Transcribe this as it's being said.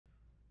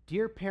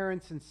Dear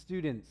parents and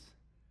students,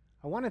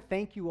 I want to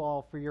thank you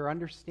all for your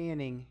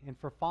understanding and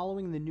for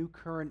following the new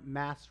current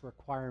mask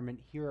requirement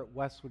here at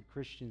Westwood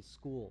Christian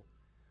School.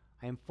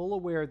 I am full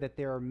aware that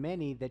there are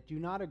many that do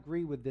not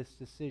agree with this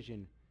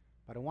decision,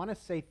 but I want to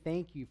say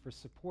thank you for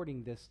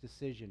supporting this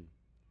decision.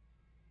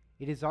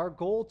 It is our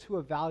goal to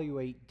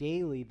evaluate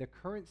daily the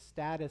current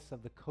status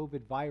of the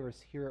COVID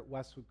virus here at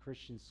Westwood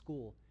Christian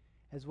School,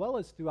 as well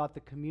as throughout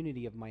the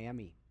community of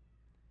Miami.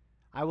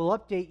 I will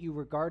update you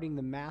regarding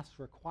the mask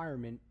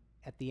requirement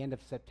at the end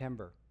of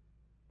September.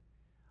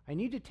 I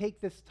need to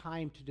take this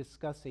time to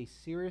discuss a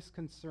serious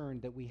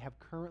concern that we have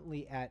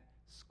currently at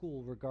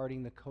school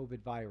regarding the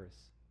COVID virus.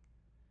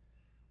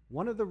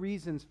 One of the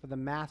reasons for the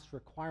mask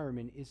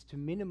requirement is to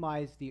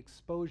minimize the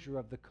exposure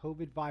of the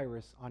COVID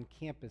virus on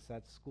campus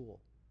at school.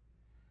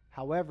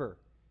 However,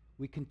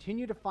 we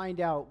continue to find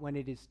out when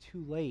it is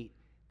too late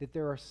that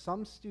there are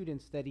some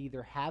students that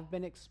either have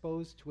been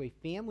exposed to a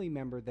family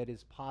member that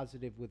is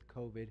positive with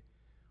COVID,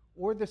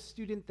 or the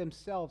student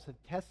themselves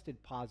have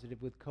tested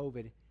positive with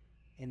COVID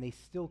and they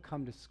still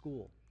come to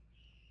school.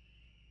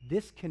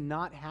 This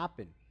cannot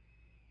happen.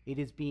 It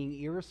is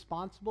being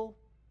irresponsible,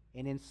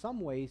 and in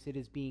some ways it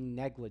is being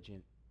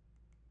negligent.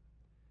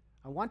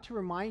 I want to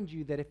remind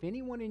you that if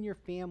anyone in your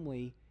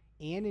family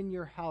and in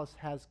your house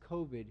has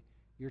COVID,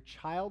 your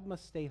child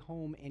must stay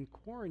home and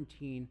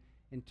quarantine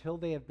until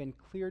they have been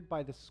cleared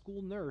by the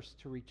school nurse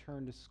to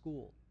return to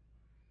school.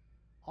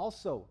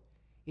 Also,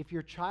 if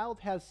your child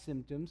has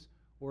symptoms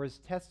or is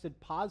tested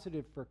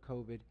positive for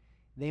COVID,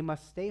 they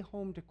must stay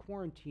home to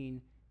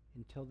quarantine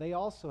until they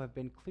also have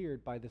been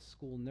cleared by the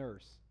school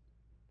nurse.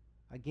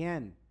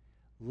 Again,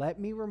 let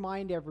me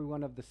remind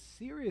everyone of the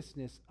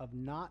seriousness of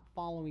not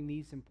following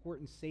these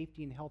important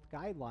safety and health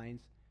guidelines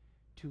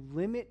to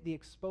limit the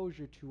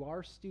exposure to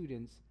our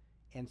students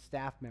and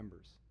staff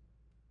members.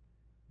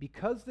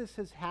 Because this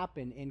has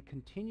happened and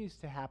continues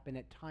to happen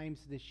at times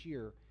this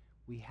year,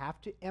 we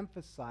have to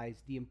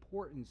emphasize the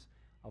importance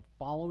of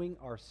following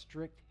our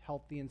strict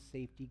health and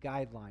safety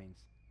guidelines.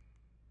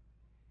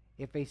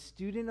 If a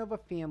student of a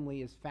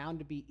family is found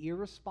to be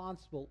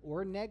irresponsible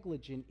or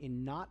negligent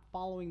in not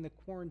following the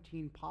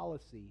quarantine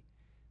policy,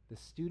 the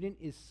student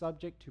is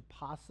subject to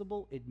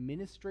possible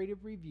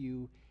administrative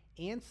review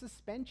and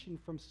suspension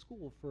from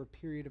school for a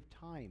period of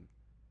time.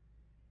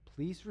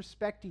 Please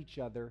respect each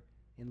other,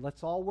 and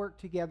let's all work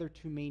together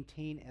to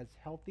maintain as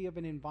healthy of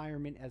an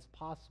environment as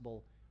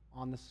possible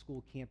on the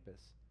school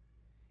campus.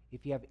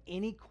 If you have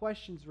any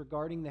questions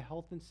regarding the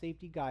health and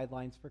safety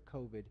guidelines for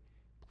COVID,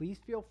 please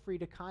feel free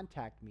to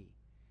contact me.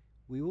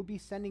 We will be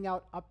sending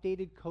out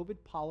updated COVID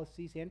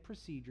policies and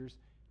procedures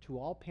to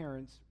all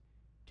parents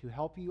to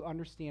help you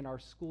understand our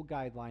school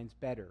guidelines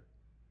better.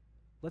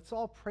 Let's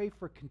all pray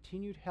for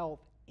continued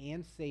health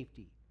and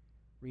safety.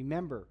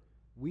 Remember,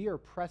 we are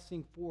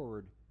pressing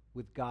forward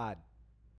with God.